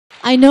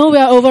I know we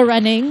are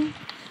overrunning,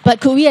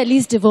 but could we at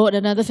least devote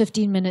another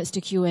 15 minutes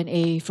to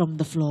Q&A from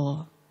the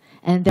floor?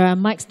 And there are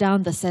mics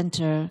down the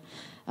center.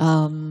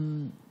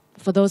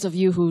 For those of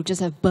you who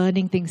just have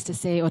burning things to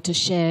say or to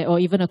share, or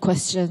even a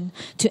question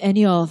to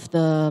any of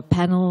the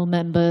panel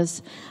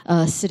members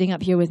sitting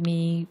up here with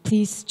me,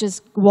 please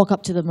just walk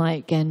up to the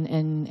mic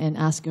and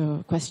ask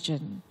your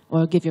question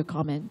or give your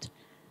comment.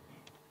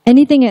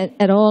 Anything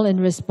at all in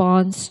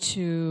response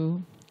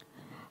to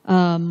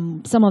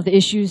some of the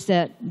issues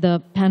that the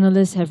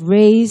panelists have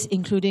raised,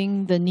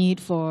 including the need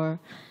for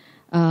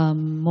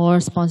more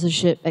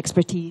sponsorship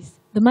expertise?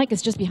 The mic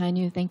is just behind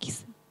you. Thank you.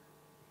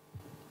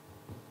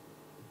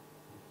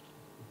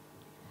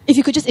 If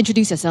you could just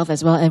introduce yourself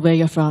as well and where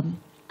you're from.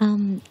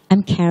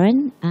 I'm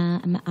Karen.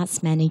 I'm an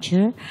arts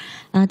manager.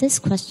 These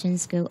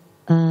questions go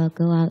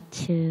out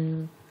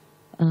to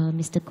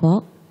Mr.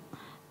 Kwok.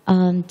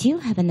 Do you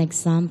have an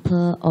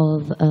example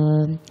of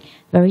a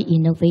very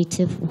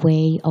innovative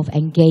way of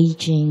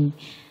engaging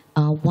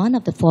one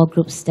of the 4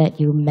 groups that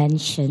you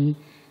mentioned?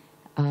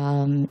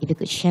 If you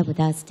could share with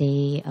us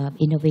the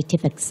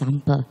innovative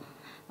example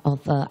of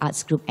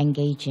arts group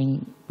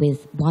engaging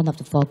with one of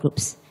the 4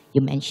 groups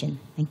you mentioned.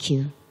 Thank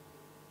you.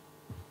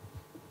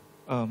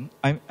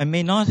 I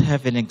may not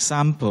have an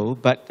example,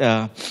 but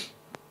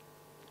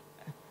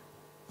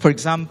for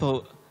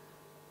example,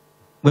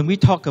 when we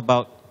talk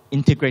about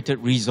integrated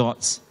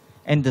resorts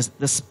and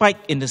the spike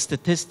in the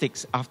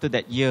statistics after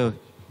that year,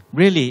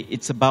 really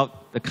it's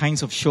about the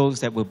kinds of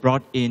shows that were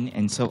brought in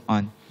and so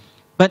on.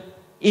 But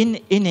in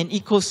an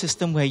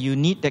ecosystem where you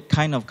need that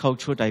kind of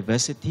cultural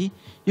diversity,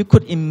 you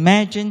could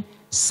imagine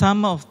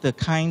some of the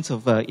kinds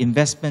of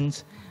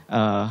investments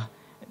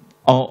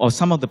or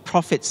some of the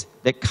profits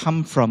that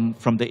come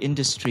from the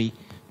industry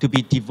to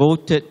be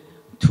devoted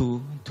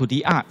to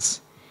the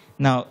arts.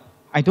 Now,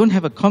 I don't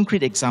have a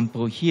concrete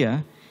example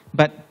here,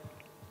 but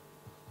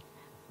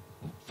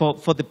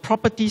for the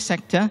property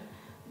sector,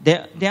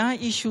 there are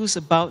issues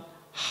about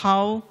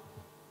how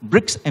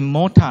bricks and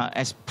mortar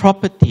as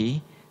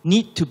property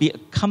need to be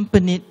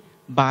accompanied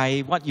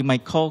by what you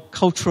might call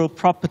cultural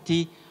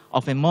property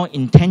of a more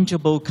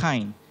intangible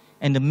kind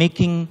and the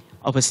making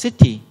of a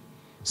city.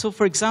 So,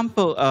 for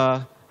example,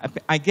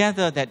 I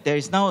gather that there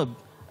is now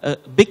a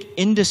big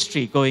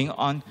industry going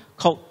on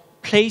called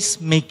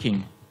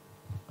place-making,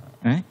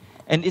 right?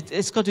 And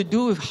it's got to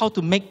do with how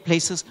to make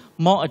places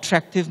more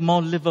attractive,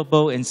 more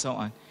livable, and so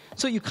on.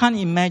 So you can't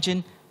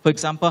imagine, for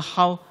example,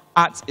 how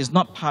arts is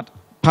not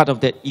part of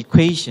that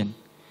equation.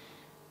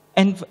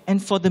 And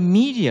for the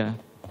media,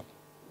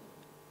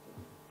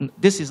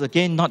 this is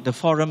again not the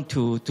forum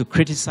to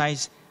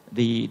criticize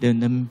the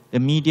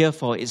media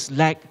for its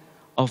lack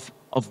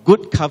of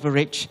good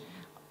coverage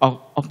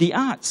of the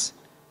arts.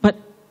 But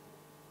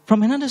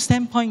from another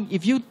standpoint,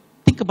 if you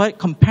think about it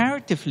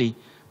comparatively,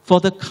 for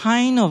the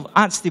kind of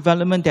arts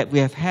development that we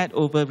have had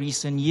over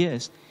recent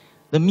years,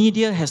 the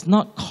media has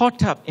not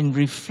caught up in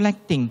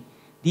reflecting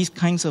these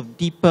kinds of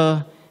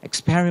deeper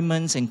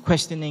experiments and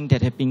questioning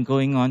that have been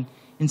going on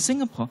in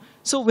Singapore.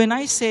 So when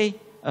I say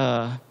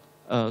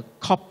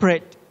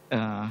corporate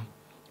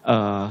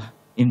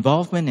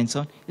involvement and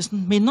so on, it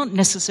may not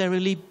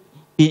necessarily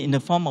be in the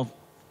form of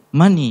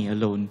money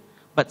alone,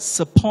 but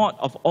support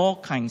of all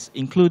kinds,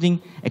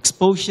 including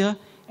exposure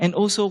and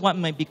also what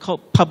might be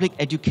called public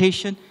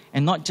education,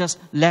 and not just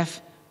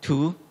left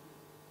to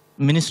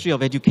Ministry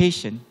of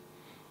Education.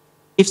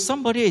 If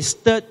somebody is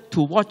stirred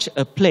to watch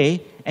a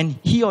play and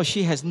he or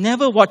she has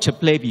never watched a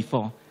play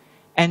before,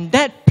 and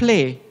that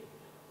play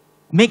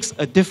makes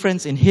a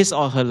difference in his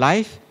or her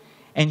life,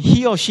 and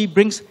he or she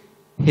brings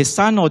his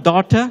son or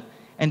daughter,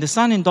 and the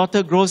son and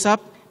daughter grows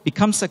up,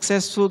 becomes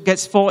successful,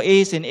 gets 4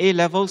 A's in A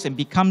levels, and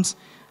becomes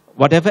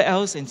whatever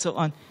else, and so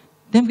on,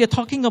 then we are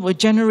talking about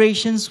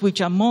generations which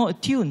are more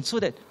attuned, so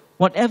that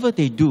whatever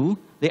they do,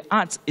 the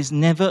arts is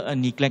never a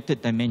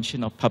neglected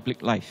dimension of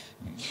public life.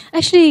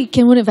 Actually,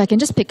 Kian Woon, if I can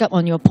just pick up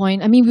on your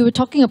point. I mean, we were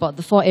talking about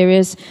the 4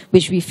 areas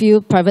which we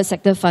feel private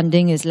sector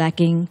funding is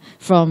lacking,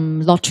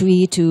 from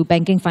lottery to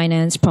banking,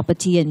 finance,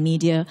 property, and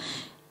media.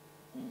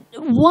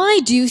 Why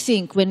do you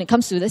think, when it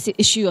comes to this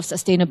issue of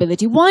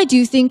sustainability, why do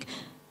you think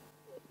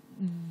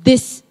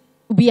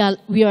we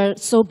are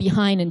so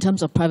behind in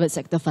terms of private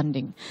sector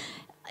funding?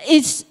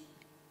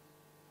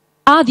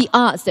 Are the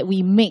arts that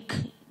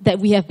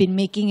we have been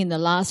making in the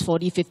last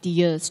 40, 50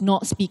 years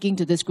not speaking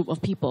to this group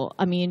of people?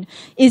 I mean,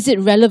 is it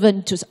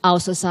relevant to our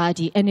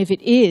society? And if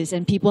it is,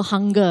 and people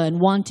hunger and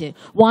want it,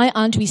 why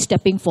aren't we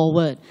stepping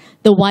forward?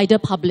 The wider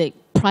public,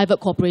 private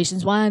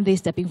corporations, why aren't they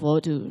stepping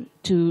forward to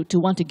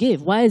want to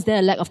give? Why is there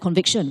a lack of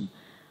conviction?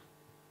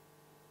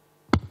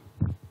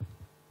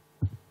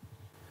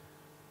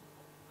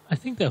 I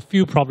think there are a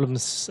few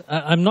problems.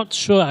 I'm not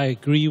sure I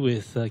agree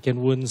with Kian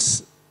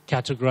Woon's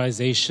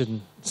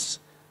categorizations.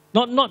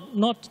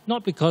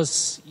 Not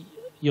because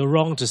you're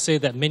wrong to say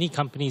that many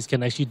companies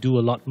can actually do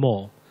a lot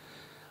more.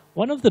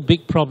 One of the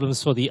big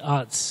problems for the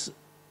arts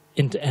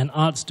and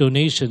arts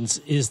donations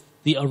is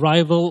the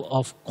arrival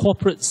of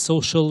corporate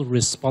social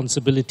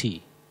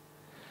responsibility,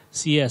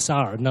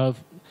 CSR. Now,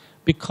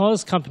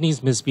 because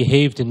companies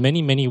misbehaved in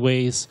many, many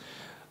ways,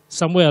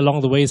 somewhere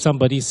along the way,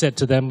 somebody said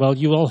to them, well,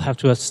 you all have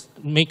to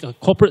make a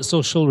corporate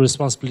social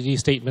responsibility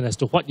statement as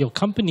to what your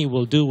company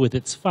will do with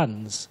its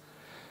funds.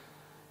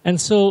 And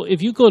so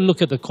if you go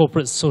look at the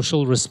corporate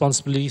social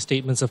responsibility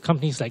statements of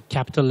companies like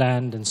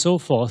CapitaLand and so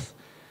forth,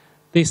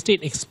 they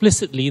state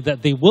explicitly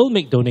that they will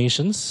make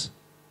donations,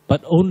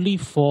 but only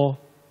for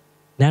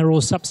narrow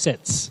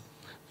subsets,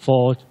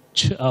 for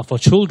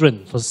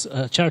children, for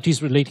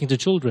charities relating to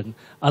children.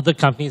 Other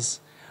companies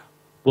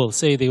will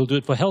say they will do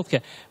it for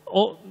healthcare.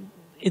 Or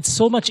it's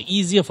so much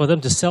easier for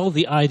them to sell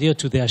the idea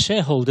to their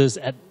shareholders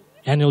at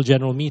annual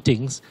general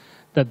meetings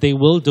that they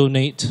will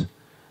donate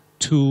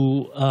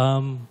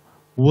to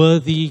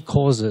worthy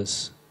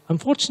causes.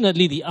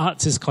 Unfortunately, the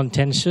arts is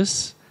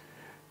contentious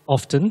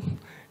often,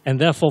 and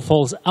therefore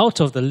falls out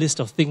of the list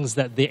of things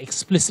that they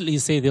explicitly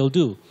say they'll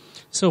do.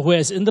 So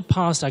whereas in the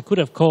past, I could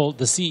have called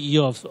the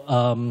CEO of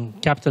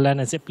CapitaLand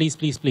and said, please,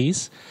 please,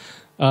 please.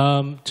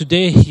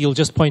 Today, he'll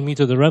just point me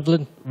to the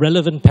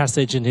relevant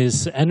passage in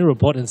his annual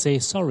report and say,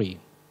 sorry.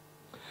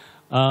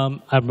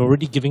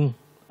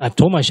 I've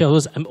told my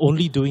shareholders I'm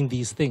only doing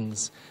these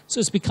things.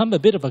 So it's become a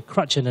bit of a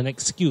crutch and an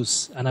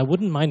excuse. And I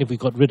wouldn't mind if we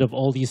got rid of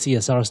all these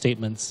CSR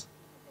statements.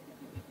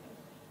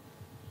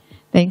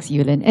 Thanks,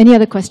 Yew Lin. Any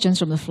other questions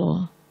from the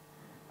floor?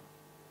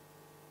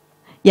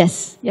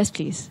 Yes,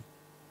 please.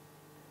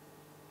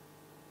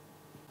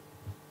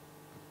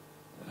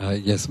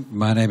 Yes,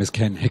 my name is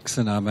Ken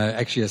Hickson. I'm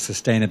actually a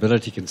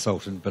sustainability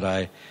consultant, but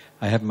I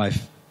have my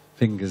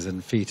fingers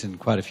and feet in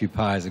quite a few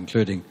pies,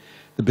 including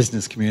the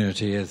business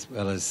community as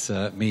well as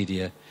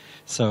media.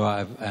 So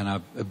I've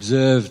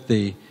observed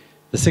the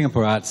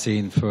Singapore art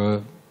scene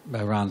for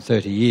around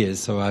 30 years,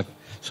 so I've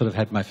sort of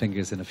had my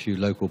fingers in a few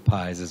local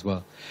pies as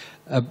well.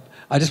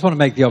 I just want to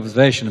make the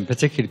observation, and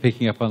particularly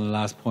picking up on the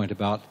last point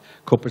about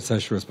corporate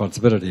social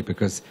responsibility,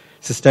 because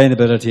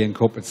sustainability and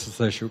corporate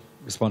social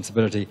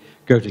responsibility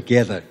go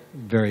together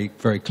very,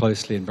 very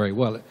closely and very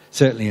well,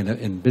 certainly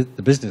in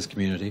the business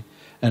community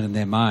and in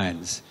their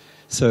minds.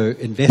 So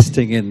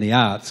investing in the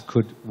arts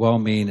could well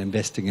mean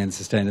investing in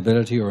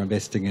sustainability or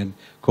investing in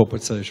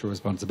corporate social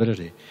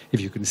responsibility, if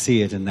you can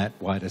see it in that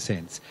wider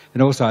sense.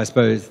 And also, I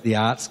suppose, the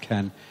arts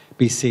can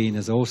be seen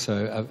as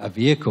also a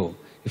vehicle,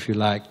 if you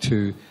like,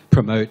 to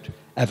promote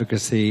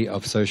advocacy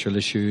of social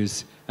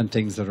issues and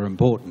things that are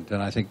important.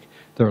 And I think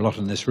there are a lot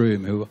in this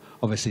room who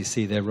obviously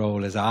see their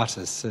role as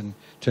artists in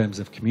terms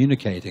of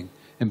communicating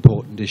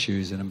important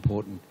issues and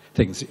important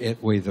things,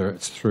 whether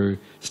it's through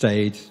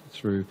stage,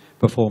 through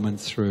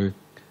performance, through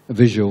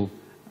visual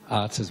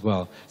arts as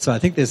well. So I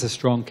think there's a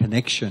strong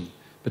connection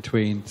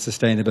between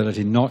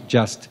sustainability, not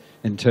just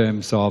in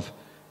terms of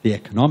the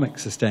economic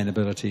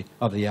sustainability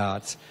of the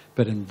arts,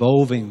 but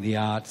involving the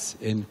arts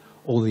in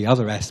all the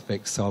other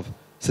aspects of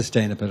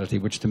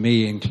sustainability, which to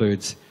me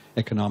includes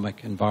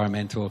economic,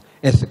 environmental,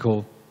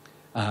 ethical,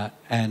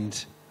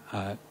 and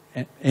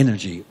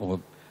energy, or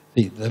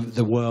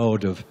the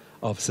world of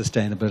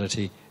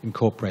sustainability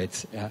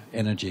incorporates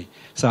energy.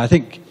 So I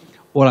think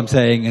what I'm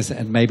saying is,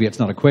 and maybe it's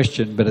not a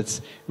question, but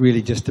it's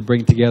really just to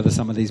bring together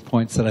some of these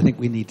points, that I think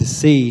we need to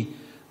see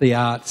the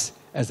arts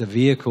as a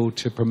vehicle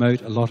to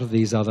promote a lot of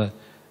these other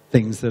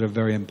things that are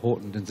very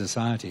important in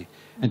society.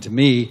 And to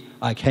me,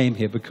 I came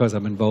here because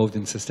I'm involved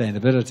in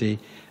sustainability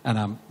and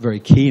I'm very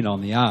keen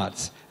on the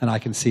arts, and I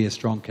can see a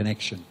strong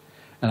connection.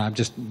 And I'm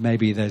just,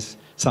 maybe there's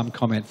some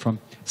comment from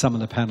some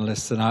of the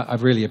panelists, and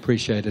I've really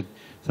appreciated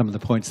some of the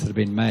points that have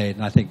been made,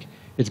 and I think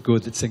it's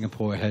good that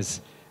Singapore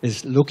is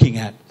looking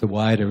at the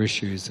wider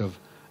issues of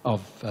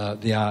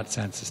the arts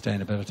and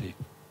sustainability.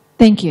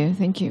 Thank you,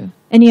 thank you.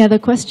 Any other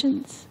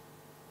questions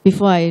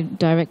before I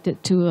direct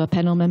it to a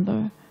panel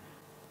member?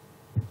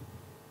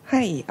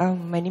 Hi,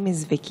 my name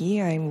is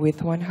Vicky. I'm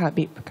with One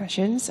Heartbeat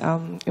Percussions, a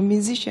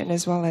musician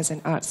as well as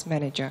an arts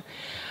manager.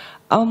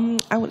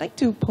 I would like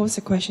to pose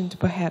a question to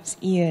perhaps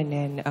Ian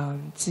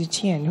and Tze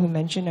Chien, who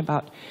mentioned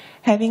about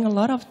having a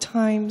lot of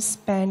time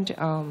spent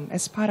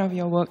as part of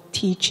your work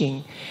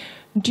teaching.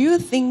 Do you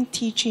think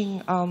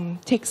teaching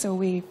takes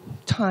away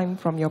time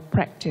from your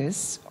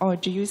practice, or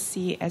do you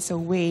see it as a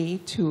way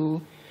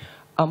to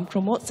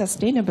promote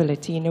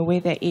sustainability in a way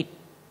that it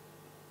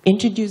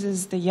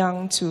introduces the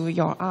young to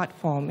your art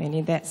form, and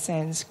in that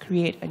sense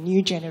create a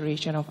new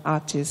generation of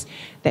artists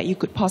that you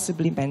could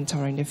possibly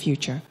mentor in the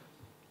future?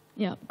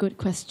 Yeah, good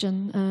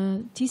question.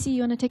 TC,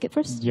 you want to take it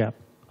first? Yeah.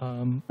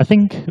 I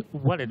think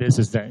what it is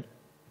that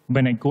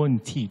when I go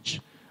and teach,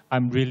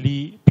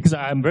 because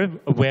I'm very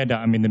aware that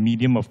I'm in the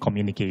medium of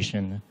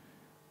communication.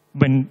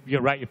 When you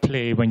write a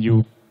play, when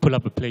you pull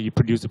up a play, you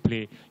produce a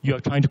play, you are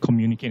trying to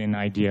communicate an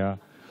idea.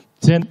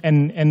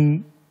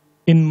 And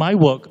in my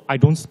work, I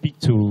don't speak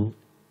to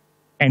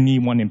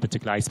anyone in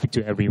particular, I speak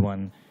to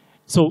everyone.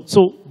 So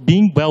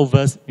being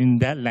well-versed in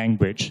that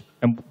language,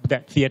 and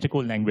that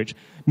theatrical language,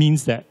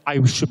 means that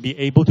I should be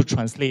able to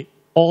translate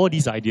all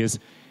these ideas,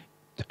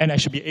 and I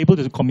should be able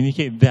to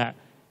communicate that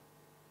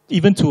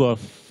even to a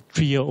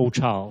 3-year-old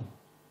child.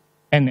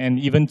 And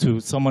even to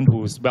someone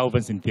who's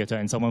well-versed in theatre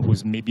and someone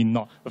who's maybe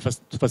not a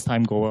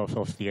first-time goer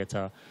of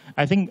theatre.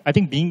 I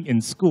think being in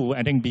school,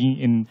 I think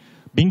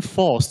being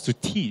forced to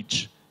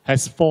teach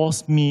has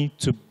forced me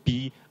to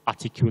be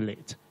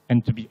articulate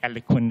and to be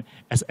eloquent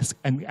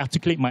and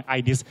articulate my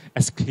ideas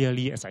as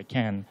clearly as I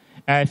can.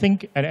 And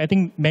I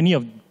think maybe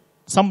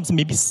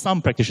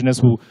some practitioners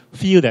who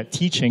feel that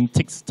teaching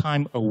takes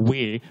time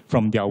away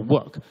from their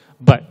work.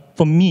 But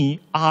for me,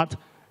 art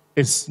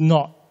is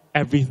not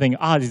everything.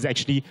 Art is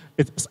actually,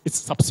 it's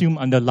subsumed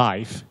under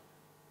life.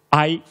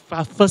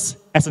 First,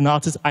 as an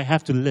artist, I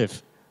have to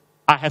live.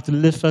 I have to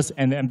live first,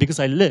 and because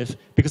I live,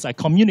 because I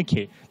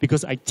communicate,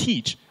 because I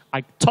teach,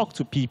 I talk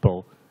to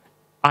people,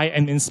 I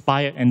am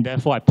inspired, and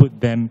therefore I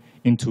put them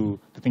into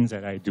the things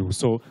that I do.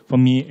 So for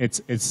me, it's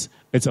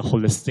a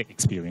holistic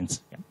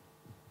experience.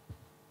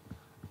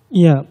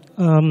 Yeah,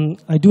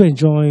 I do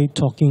enjoy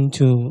talking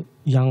to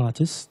young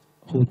artists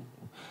who,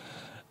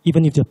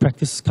 even if their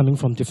practice is coming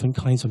from different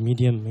kinds of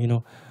medium,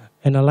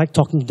 and I like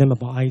talking to them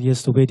about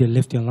ideas, the way they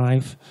live their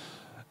life,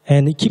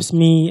 and it keeps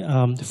me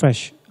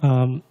fresh.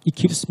 It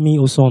keeps me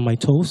also on my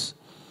toes,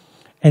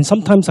 and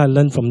sometimes I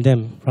learn from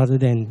them rather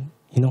than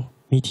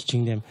me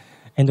teaching them.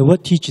 And the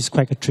word "teach" is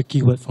quite a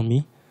tricky word for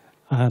me.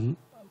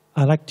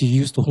 I like to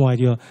use the whole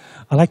idea.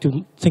 I like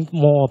to think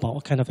more about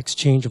what kind of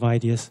exchange of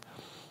ideas,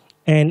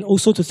 and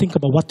also to think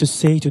about what to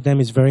say to them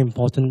is very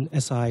important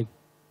as I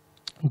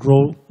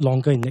grow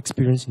longer in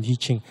experience in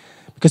teaching.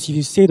 Because if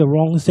you say the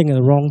wrong thing at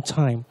the wrong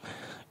time,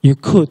 you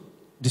could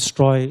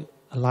destroy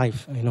a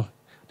life,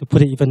 to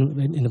put it even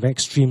in a very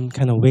extreme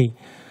kind of way.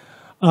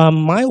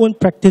 My own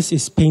practice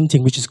is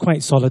painting, which is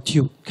quite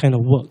solitude kind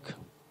of work.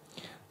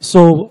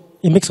 So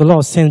it makes a lot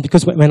of sense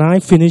because when I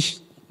finish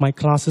my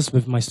classes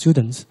with my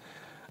students,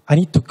 I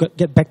need to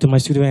get back to my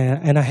studio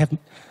and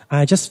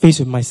I just face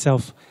with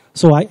myself.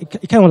 So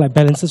it kind of like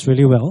balances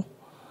really well.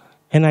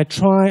 And I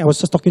was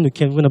just talking to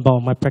Kian Woon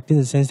about my practice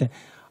in the sense that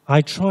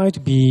I try to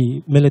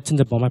be militant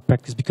about my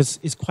practice because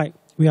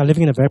we are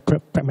living in a very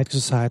pragmatic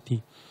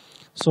society.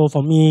 So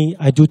for me,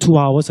 I do 2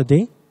 hours a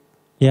day,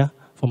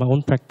 for my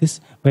own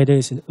practice, whether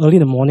it's early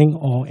in the morning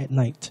or at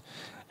night.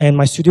 And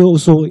my studio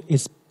also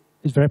is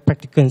very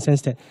practical in the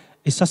sense that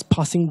it's just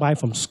passing by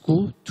from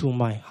school to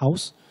my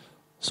house.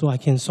 So I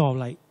can sort of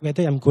like,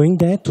 whether I'm going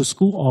there to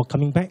school or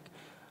coming back,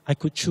 I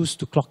could choose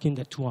to clock in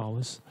that 2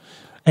 hours.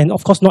 And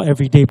of course, not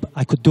every day, but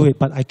I could do it,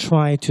 but I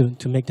try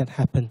to make that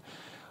happen.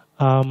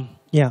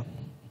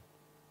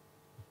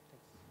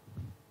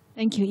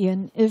 Thank you,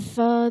 Ian. If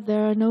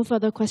there are no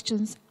further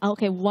questions,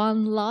 okay,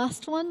 one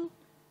last one.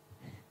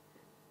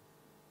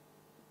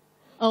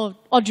 Oh,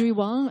 Audrey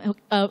Wong.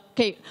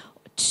 Okay,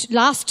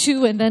 last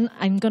two, and then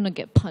I'm going to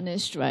get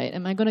punished, right?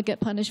 Am I going to get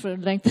punished for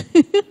length?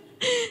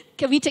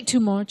 Can we take two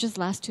more? Just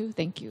last two?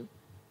 Thank you.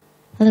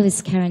 Hello,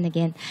 it's Karen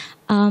again.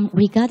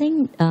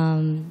 Regarding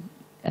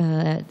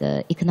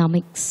the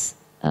economics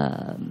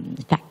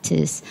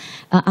factors,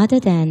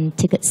 other than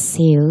ticket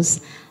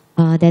sales,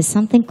 there's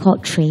something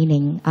called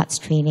training, arts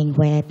training,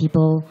 where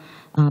people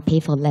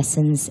pay for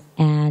lessons.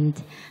 And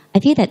I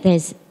feel that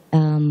there's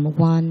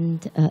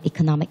one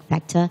economic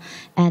factor.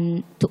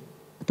 And to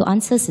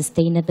answer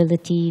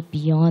sustainability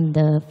beyond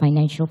the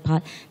financial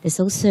part, there's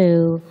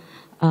also,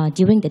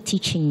 during the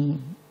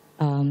teaching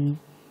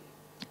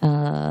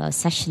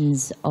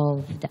sessions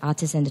of the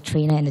artist and the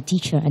trainer and the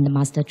teacher and the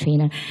master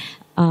trainer,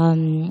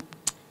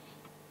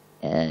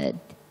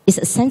 it's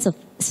a sense of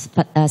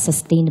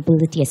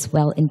sustainability as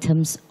well in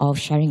terms of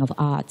sharing of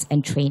arts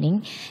and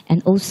training,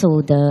 and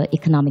also the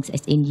economics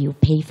as in you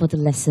pay for the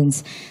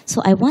lessons.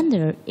 So I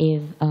wonder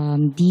if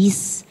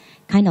these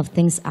kind of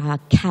things are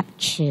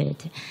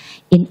captured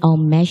in our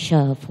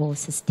measure for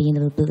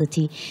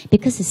sustainability,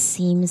 because it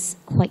seems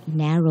quite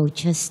narrow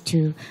just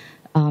to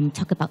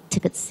talk about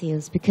ticket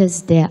sales,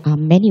 because there are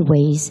many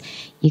ways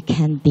you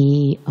can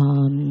be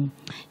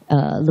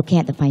looking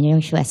at the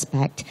financial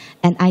aspect.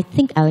 And I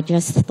think I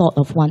just thought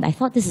of one. I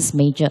thought this is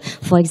major.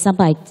 For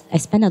example, I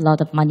spend a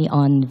lot of money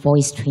on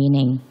voice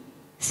training.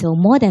 So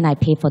more than I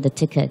pay for the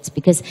tickets,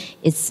 because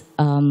it's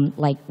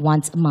like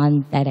once a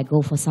month that I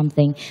go for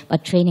something.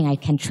 But training, I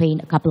can train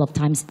a couple of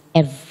times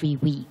every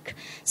week.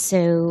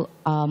 So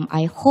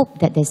I hope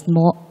that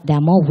there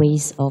are more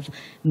ways of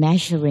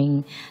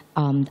measuring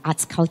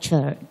arts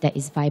culture that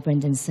is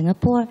vibrant in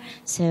Singapore.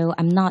 So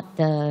I'm not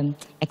the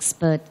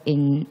expert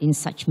in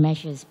such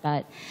measures,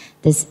 but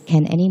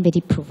can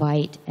anybody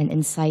provide an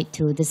insight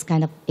to this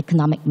kind of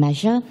economic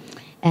measure?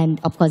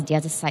 And of course, the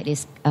other side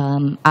is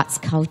arts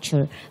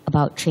culture,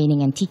 about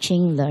training and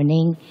teaching,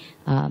 learning.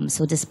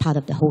 So this is part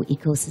of the whole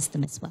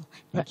ecosystem as well.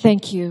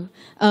 Thank you.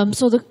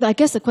 I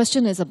guess the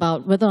question is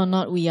about whether or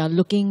not when we are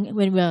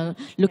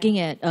looking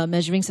at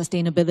measuring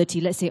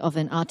sustainability, let's say of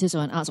an artist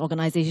or an arts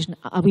organization,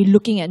 are we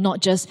looking at not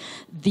just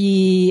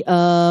the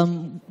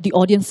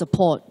audience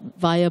support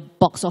via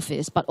box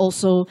office, but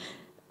also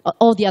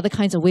all the other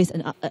kinds of ways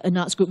an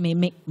arts group may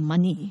make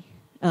money?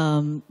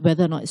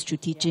 Whether or not it's through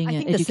teaching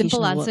and educational work. I think the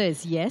simple answer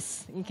is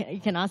yes. You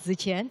can ask Tze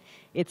Chien.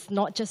 It's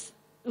not just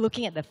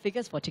looking at the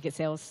figures for ticket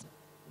sales.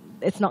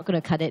 it's not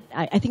going to cut it.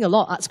 I think a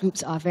lot of arts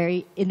groups are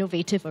very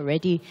innovative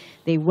already.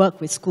 They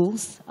work with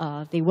schools.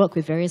 They work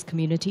with various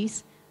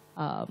communities.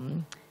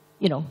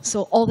 You know,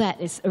 so all that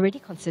is already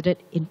considered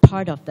in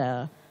part of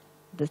the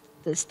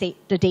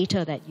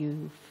data that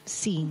you've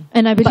seen.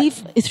 And I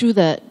believe through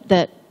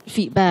that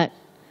feedback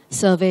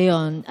survey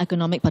on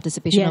economic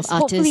participation of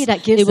artists,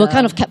 that gives it will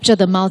kind of capture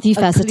the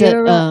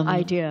multifaceted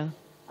idea.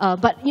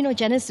 But you know,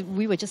 Janice,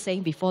 we were just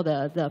saying before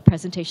the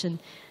presentation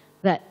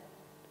that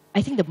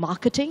I think the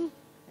marketing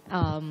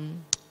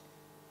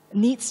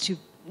needs to.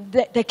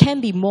 There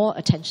can be more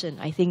attention.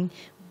 I think,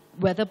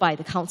 whether by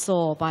the council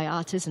or by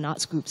artists and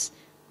arts groups,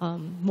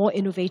 more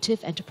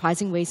innovative,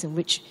 enterprising ways in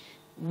which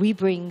we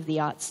bring the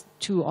arts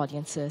to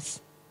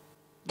audiences.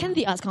 Can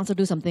the Arts Council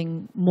do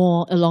something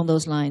more along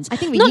those lines? I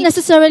think we not need,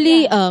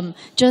 necessarily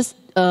just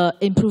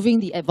improving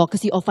the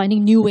advocacy or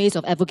finding new ways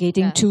of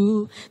advocating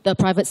to the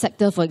private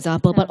sector, for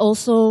example, but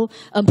also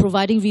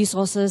providing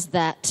resources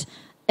that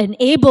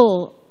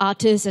enable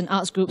artists and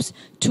arts groups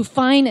to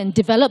find and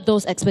develop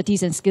those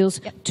expertise and skills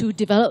to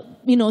develop,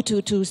 you know,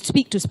 to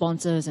speak to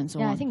sponsors and so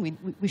on. Yeah, I think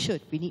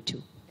we need to.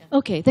 Yeah.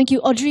 Okay, thank you.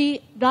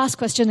 Audrey, last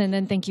question, and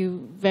then thank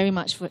you very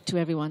much to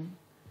everyone.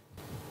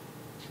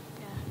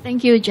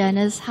 Thank you,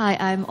 Janice. Hi,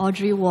 I'm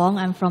Audrey Wong.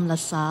 I'm from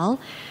LaSalle,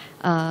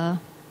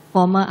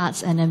 former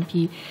arts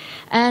NMP.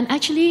 And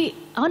actually,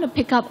 I want to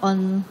pick up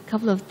on a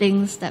couple of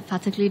things that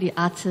particularly the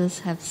artists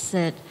have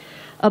said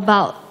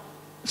about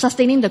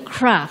sustaining the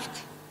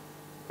craft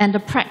and the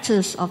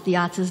practice of the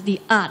artist,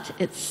 the art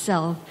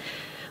itself,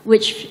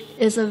 which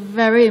is a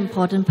very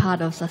important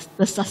part of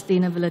the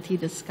sustainability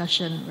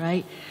discussion,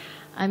 right?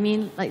 I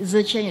mean, like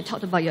Tze Chien, you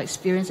talked about your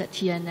experience at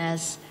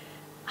TNS,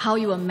 how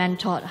you were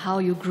mentored, how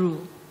you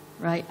grew.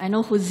 Right? I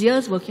know Huzir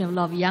is working with a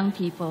lot of young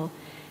people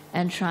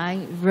and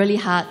trying really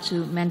hard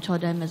to mentor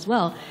them as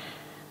well.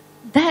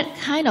 That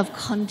kind of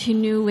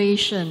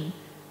continuation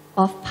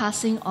of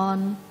passing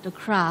on the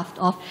craft,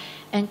 of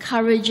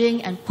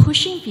encouraging and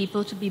pushing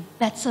people to be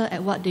better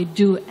at what they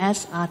do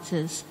as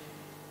artists,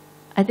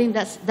 I think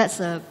that's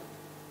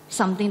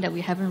something that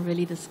we haven't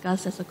really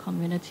discussed as a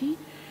community.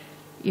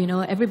 You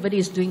know, everybody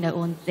is doing their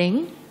own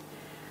thing.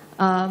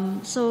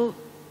 So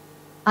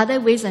are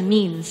there ways and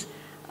means?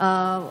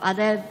 Are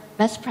there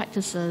best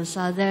practices?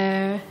 Are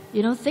there,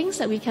 you know, things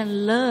that we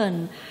can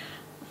learn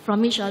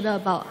from each other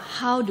about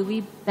how do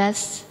we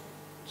best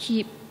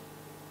keep,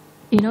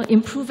 you know,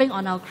 improving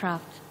on our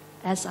craft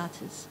as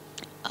artists?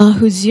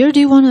 Huzir, do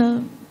you want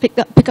to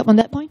pick up on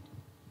that point?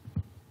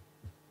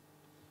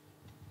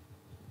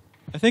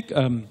 I think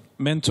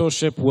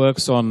mentorship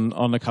works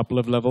on a couple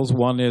of levels.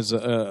 One is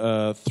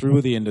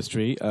through the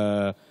industry.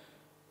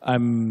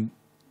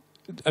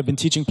 I've been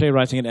teaching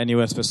playwriting at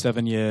NUS for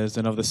 7 years,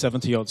 and of the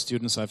 70-odd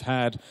students I've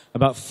had,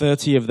 about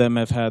 30 of them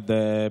have had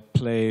their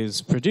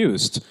plays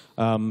produced,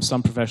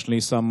 some professionally,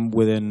 some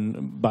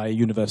by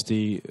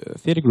university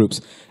theatre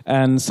groups.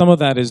 And some of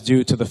that is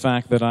due to the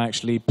fact that I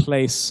actually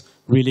place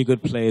really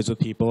good plays with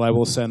people. I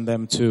will send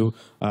them to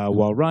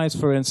Wild Rise,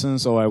 for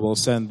instance, or I will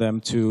send them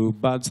to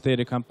Bud's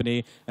Theatre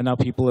Company, and now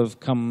people have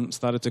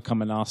started to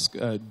come and ask,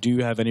 do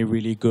you have any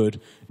really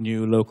good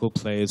new local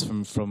plays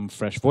from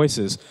Fresh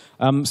Voices?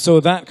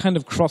 So that kind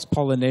of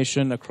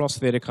cross-pollination across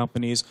theatre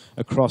companies,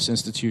 across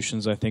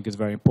institutions, I think is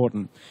very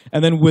important.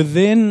 And then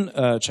within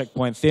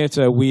Checkpoint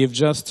Theatre, we have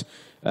just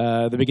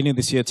the beginning of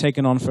this year,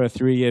 taken on for a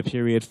 3-year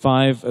period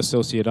 5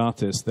 associate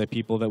artists. They're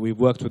people that we've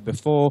worked with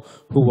before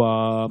who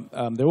are,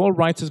 they're all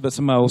writers, but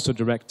some are also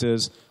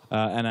directors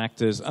and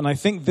actors. And I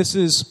think this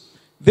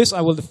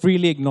I will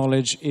freely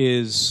acknowledge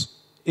is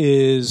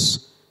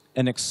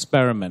an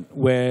experiment.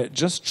 We're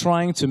just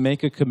trying to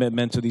make a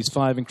commitment to these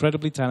 5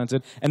 incredibly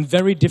talented and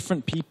very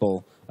different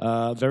people,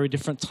 very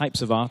different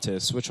types of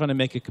artists. We're trying to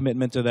make a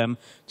commitment to them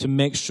to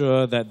make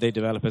sure that they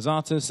develop as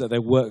artists, that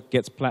their work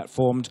gets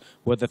platformed,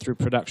 whether through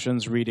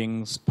productions,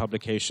 readings,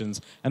 publications.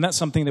 And that's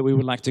something that we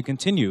would like to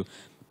continue.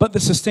 But the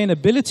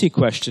sustainability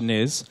question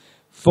is,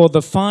 for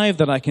the 5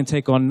 that I can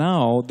take on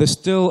now, there's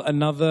still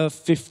another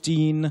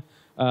 15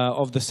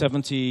 of the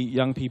 70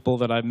 young people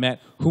that I've met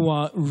who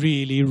are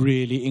really,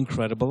 really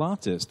incredible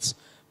artists.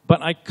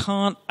 But I'm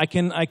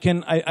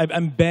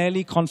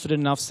barely confident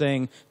enough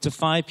saying to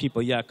 5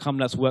 people, yeah, come,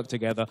 let's work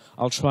together.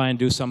 I'll try and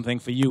do something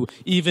for you,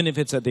 even if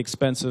it's at the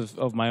expense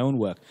of my own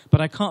work.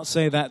 But I can't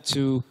say that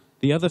to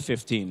the other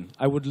 15.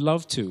 I would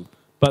love to,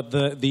 but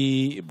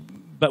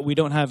but we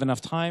don't have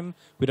enough time,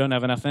 we don't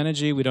have enough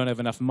energy, we don't have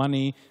enough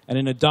money, and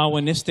in a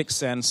Darwinistic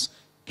sense,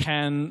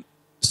 can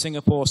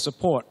Singapore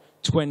support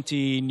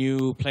 20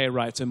 new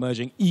playwrights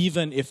emerging,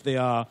 even if they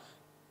are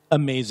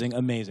amazing,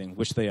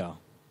 which they are?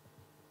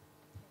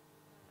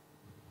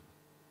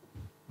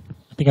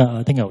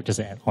 I think I would just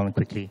add on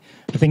quickly.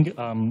 I think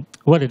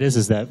what it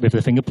is that with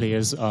the finger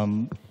players,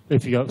 some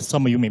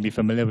of you may be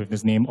familiar with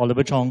his name,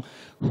 Oliver Chong,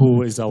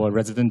 who is our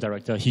resident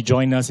director. He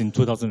joined us in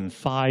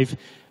 2005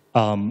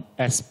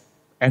 as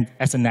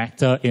an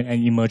actor,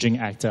 an emerging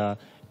actor.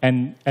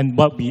 And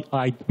what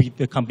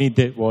the company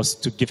did was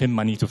to give him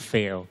money to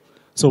fail.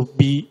 So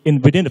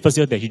within the first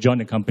year that he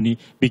joined the company,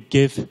 we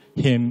gave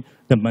him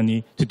the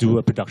money to do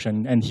a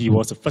production. And he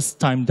was a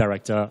first-time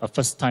director, a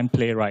first-time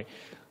playwright,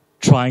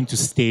 trying to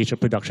stage a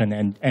production.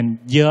 And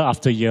year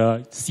after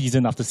year,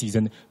 season after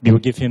season, we will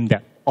give him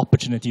that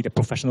opportunity, the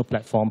professional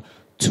platform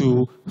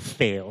to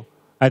fail.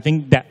 I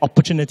think that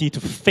opportunity to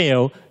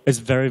fail is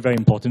very, very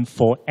important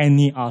for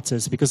any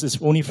artist, because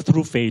it's only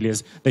through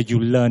failures that you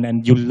learn,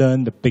 and you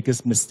learn the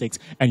biggest mistakes,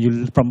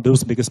 and from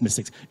those biggest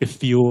mistakes, you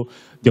feel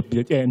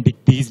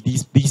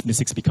these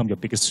mistakes become your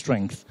biggest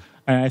strength.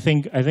 And I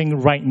think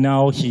right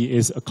now he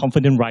is a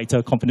confident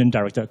writer, confident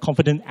director,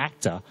 confident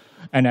actor,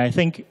 and I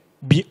think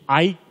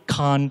I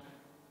can't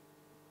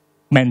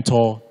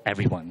mentor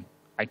everyone.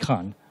 I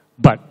can't,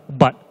 but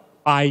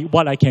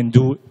what I can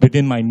do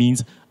within my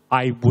means,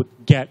 I would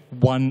get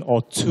one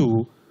or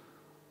two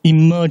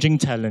emerging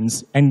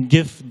talents and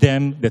give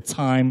them the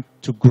time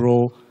to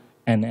grow,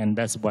 and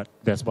that's what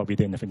we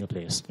did in the Finger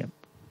Players. Yeah.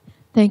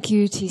 Thank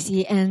you,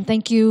 TC, and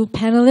thank you,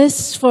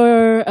 panelists,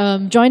 for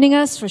joining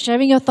us, for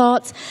sharing your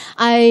thoughts.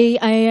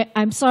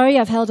 I'm sorry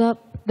I've held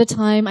up the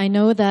time. I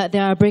know that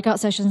there are breakout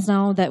sessions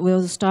now that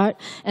will start,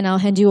 and I'll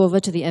hand you over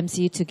to the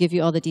MC to give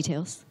you all the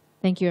details.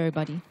 Thank you,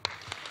 everybody.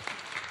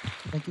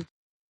 Thank you.